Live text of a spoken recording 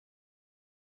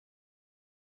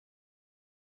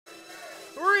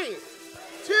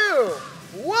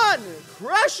1,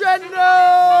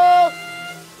 crescendo!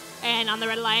 And on the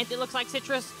Red Alliance, it looks like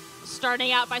Citrus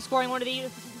starting out by scoring one of the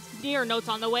near notes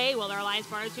on the way, while their Alliance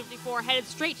partners 254 headed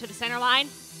straight to the center line.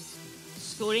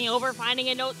 Scooting over, finding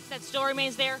a note that still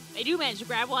remains there. They do manage to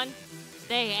grab one.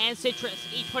 They and Citrus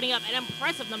each putting up an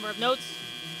impressive number of notes.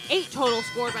 8 total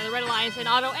scored by the Red Alliance in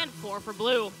auto and 4 for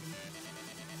blue.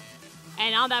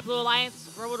 And on that Blue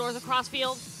Alliance, Robodoors across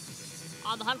field,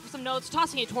 on the hunt for some notes,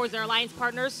 tossing it towards their Alliance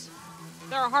partners.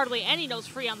 There are hardly any notes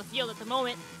free on the field at the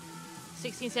moment.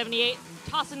 1678,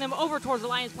 tossing them over towards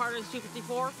Alliance partners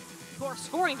 254, who are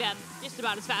scoring them just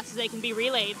about as fast as they can be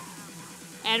relayed.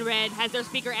 And Red has their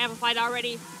speaker amplified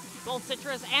already. Both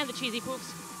Citrus and the Cheesy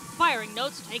Poops firing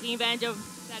notes, taking advantage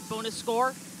of that bonus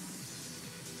score.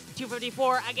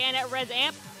 254 again at Red's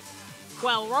amp.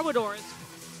 Well, Robodoors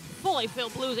fully fill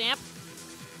Blue's amp.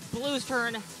 Blue's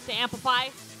turn to amplify.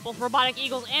 Both Robotic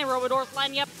Eagles and Robodoors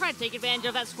lining up, trying to take advantage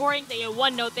of that scoring. They get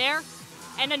one note there,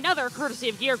 and another courtesy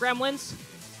of Gear Gremlins.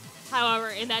 However,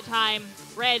 in that time,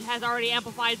 Red has already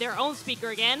amplified their own speaker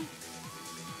again.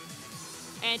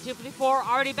 And 254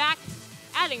 already back,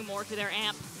 adding more to their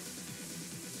amp.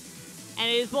 And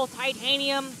it is both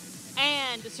Titanium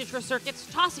and Citrus Circuits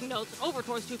tossing notes over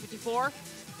towards 254.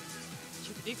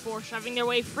 254 shoving their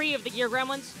way free of the Gear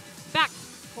Gremlins, back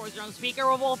towards their own speaker,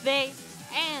 where both they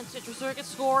and Citrus Circuits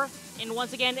score in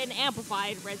once again an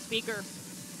amplified Red speaker.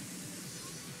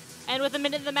 And with a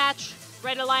minute in the match,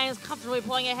 Red Alliance comfortably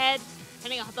pulling ahead,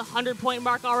 hitting the 100-point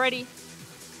mark already.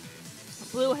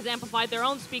 Blue has amplified their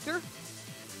own speaker.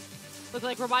 Looks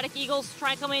like Robotic Eagles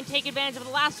try to come in and take advantage of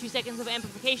the last few seconds of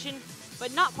amplification,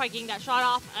 but not quite getting that shot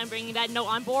off and bringing that note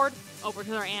on board over to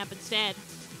their amp instead.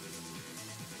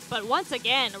 But once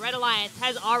again, Red Alliance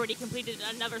has already completed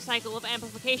another cycle of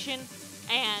amplification,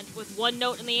 and with one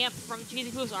note in the amp from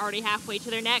Cheesy Poops already halfway to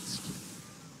their next.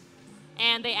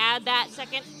 And they add that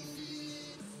second.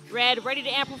 Red ready to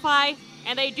amplify,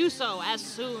 and they do so as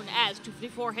soon as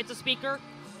 254 hits a speaker.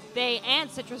 They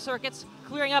and Citrus Circuits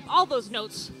clearing up all those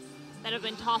notes that have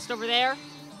been tossed over there.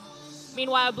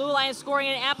 Meanwhile, Blue Alliance scoring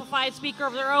an amplified speaker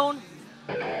of their own,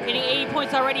 hitting 80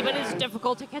 points already, but it is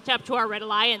difficult to catch up to our Red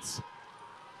Alliance.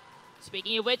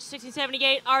 Speaking of which,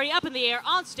 1678 already up in the air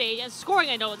on stage and scoring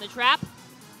a note in the trap.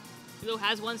 Blue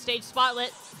has one stage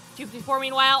spotlit. 254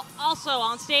 meanwhile also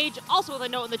on stage, also with a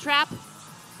note in the trap.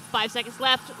 5 seconds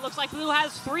left. Looks like Blue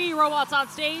has 3 robots on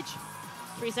stage.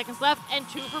 3 seconds left, and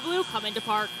 2 for Blue come into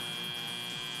park.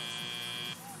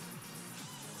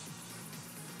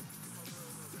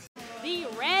 The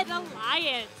Red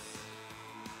Alliance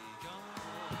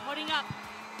putting up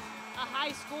a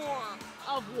high score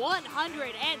of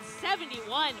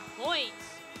 171 points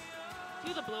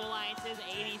to the Blue Alliance's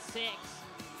 86.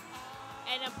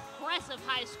 An impressive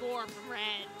high score from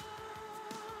Red.